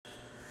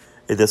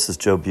Hey, this is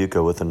Joe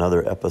Buca with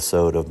another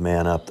episode of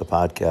Man Up, the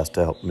podcast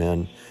to help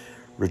men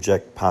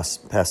reject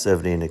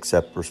passivity and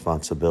accept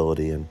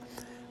responsibility. And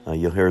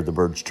you'll hear the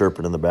birds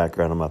chirping in the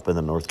background. I'm up in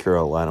the North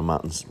Carolina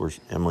mountains where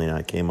Emily and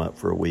I came up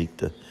for a week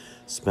to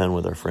spend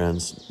with our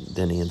friends,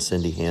 Denny and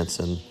Cindy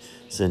Hansen.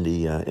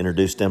 Cindy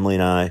introduced Emily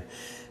and I,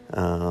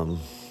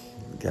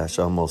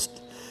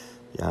 almost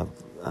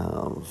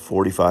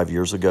 45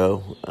 years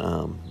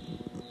ago,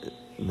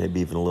 maybe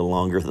even a little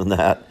longer than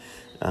that.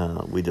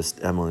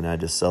 Emily and I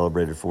just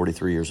celebrated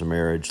 43 years of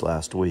marriage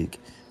last week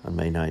on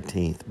May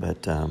 19th.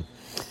 But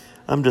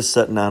I'm just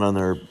sitting out on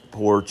their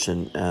porch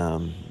and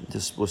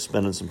just was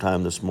spending some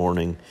time this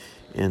morning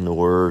in the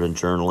Word and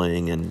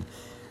journaling, and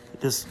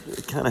just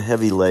kind of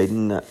heavy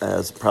laden,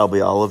 as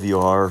probably all of you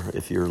are.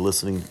 If you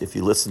listen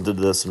to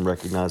this and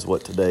recognize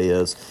what today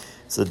is,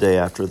 it's the day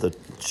after the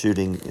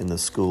shooting in the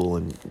school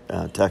in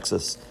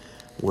Texas,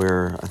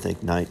 where I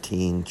think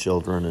 19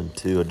 children and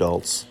 2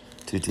 adults,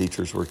 2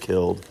 teachers were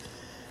killed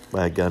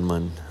by a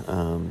gunman.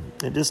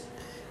 And just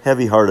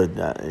heavy-hearted.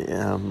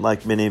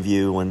 Like many of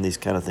you, when these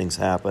kind of things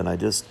happen, I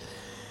just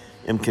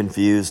am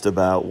confused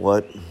about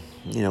what's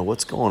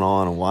going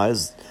on, and why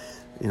is,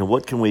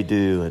 what can we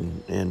do,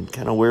 and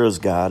kind of where is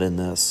God in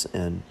this?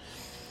 And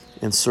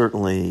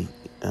certainly,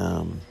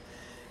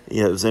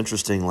 it was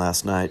interesting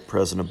last night.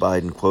 President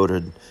Biden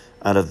quoted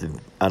out of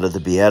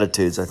the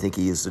Beatitudes. I think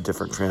he used a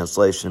different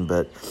translation,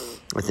 but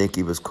I think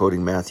he was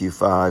quoting Matthew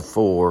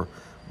 5:4.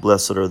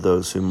 Blessed are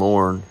those who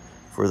mourn,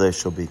 for they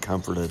shall be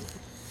comforted.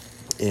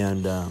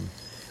 And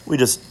we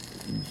just,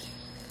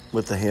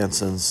 with the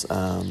Hansons,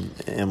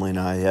 Emily and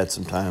I had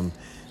some time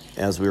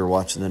as we were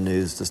watching the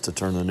news just to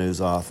turn the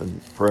news off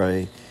and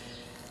pray.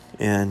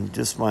 And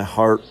just my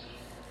heart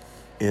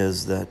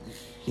is that,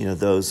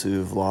 those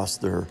who've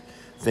lost their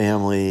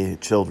family,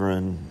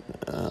 children,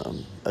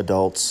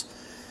 adults,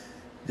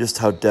 just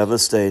how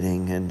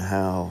devastating and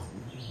how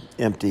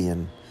empty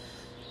and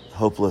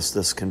hopeless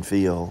this can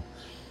feel.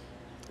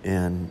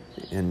 And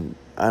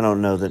I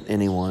don't know that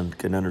anyone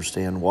can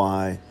understand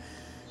why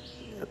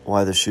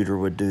the shooter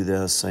would do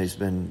this. He's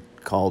been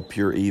called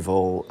pure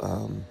evil,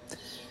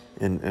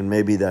 and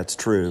maybe that's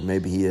true.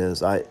 Maybe he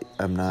is.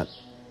 I'm not.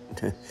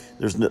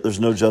 There's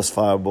no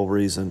justifiable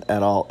reason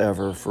at all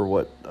ever for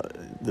what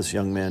this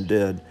young man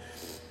did,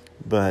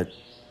 but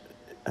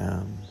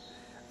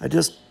I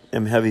just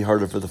am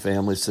heavy-hearted for the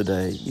families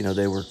today.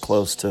 They were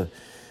close to.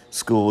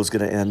 School was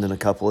going to end in a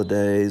couple of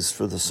days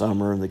for the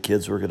summer, and the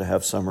kids were going to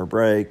have summer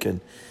break. And,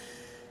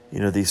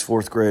 these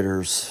 4th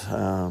graders,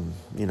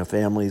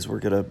 families were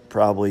going to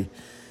probably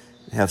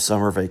have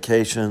summer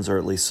vacations or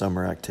at least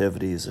summer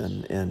activities.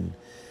 And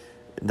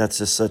that's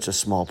just such a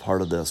small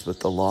part of this. But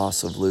the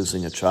loss of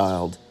losing a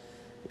child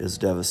is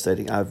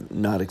devastating. I've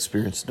not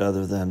experienced it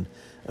other than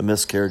a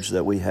miscarriage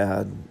that we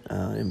had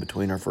in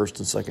between our first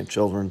and second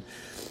children.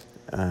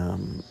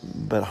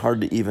 But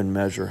hard to even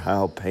measure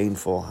how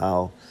painful,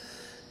 how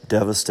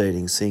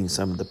devastating seeing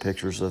some of the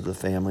pictures of the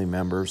family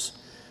members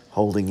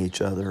holding each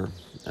other.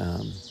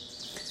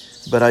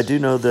 But I do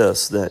know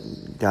this,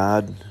 that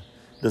God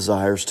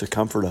desires to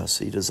comfort us.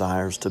 He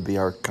desires to be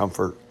our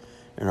comfort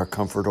and our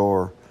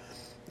comforter.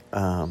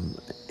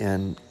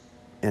 And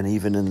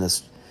even in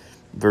this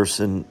verse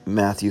in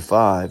Matthew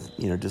 5,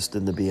 just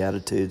in the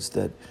Beatitudes,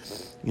 that,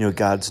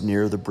 God's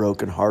near the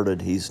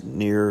brokenhearted. He's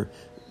near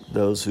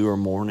those who are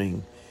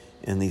mourning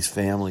in these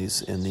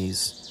families, in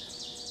these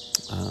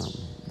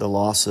the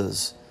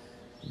losses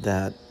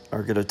that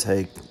are going to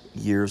take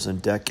years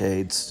and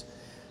decades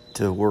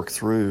to work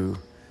through,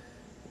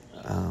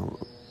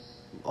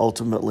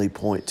 ultimately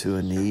point to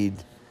a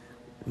need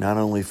not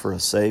only for a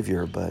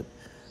Savior, but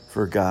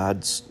for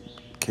God's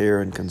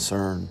care and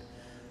concern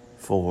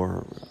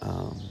for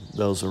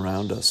those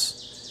around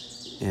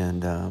us.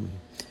 And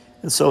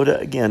so,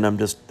 again, I'm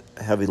just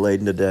heavy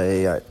laden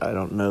today. I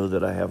don't know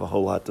that I have a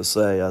whole lot to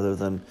say other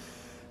than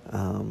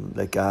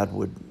that God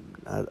would.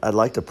 I'd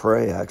like to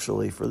pray,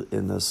 actually,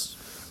 in this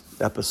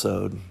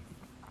episode.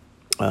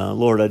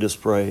 Lord, I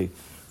just pray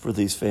for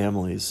these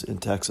families in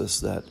Texas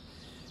that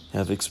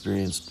have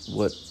experienced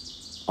what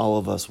all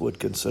of us would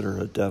consider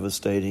a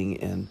devastating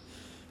and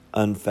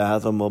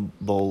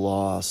unfathomable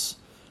loss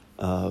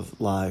of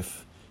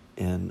life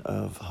and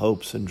of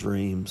hopes and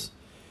dreams.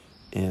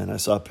 And I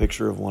saw a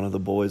picture of one of the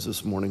boys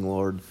this morning,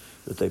 Lord,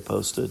 that they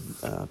posted,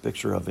 a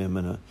picture of him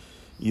in a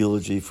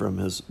eulogy from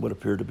what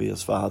appeared to be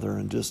his father,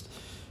 and just,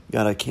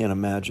 God, I can't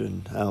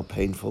imagine how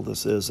painful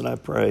this is. And I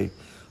pray,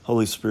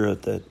 Holy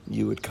Spirit, that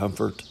you would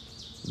comfort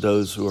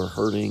those who are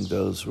hurting,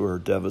 those who are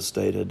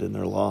devastated in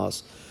their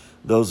loss,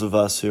 those of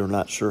us who are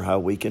not sure how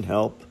we can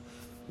help.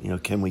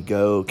 Can we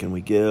go? Can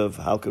we give?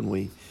 How can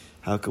we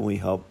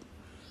help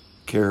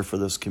care for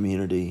this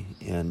community?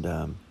 And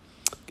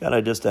God,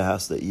 I just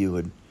ask that you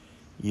would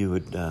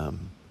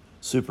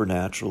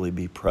supernaturally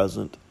be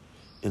present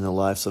in the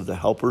lives of the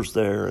helpers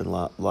there and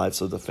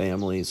lives of the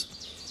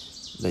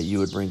families, that you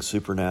would bring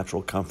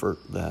supernatural comfort.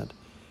 That,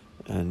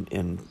 and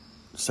in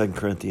 2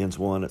 Corinthians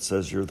 1, it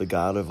says you're the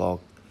God of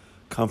all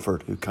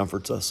comfort, who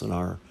comforts us in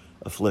our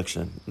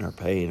affliction, in our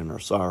pain, in our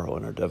sorrow,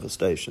 in our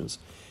devastations.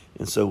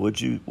 And so would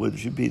you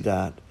be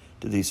that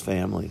to these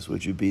families?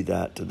 Would you be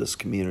that to this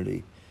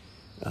community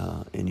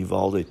in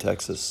Uvalde,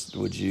 Texas?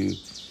 Would you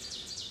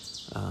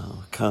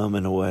come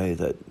in a way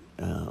that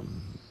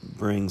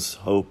brings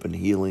hope and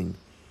healing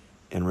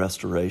and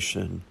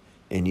restoration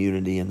and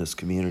unity in this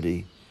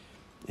community?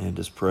 And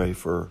just pray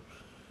for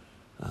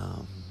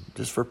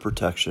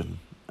protection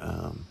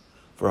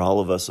for all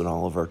of us and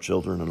all of our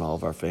children and all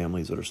of our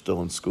families that are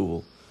still in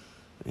school.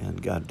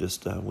 And God,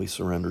 we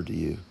surrender to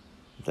you.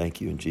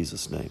 Thank you in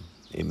Jesus' name.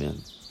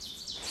 Amen.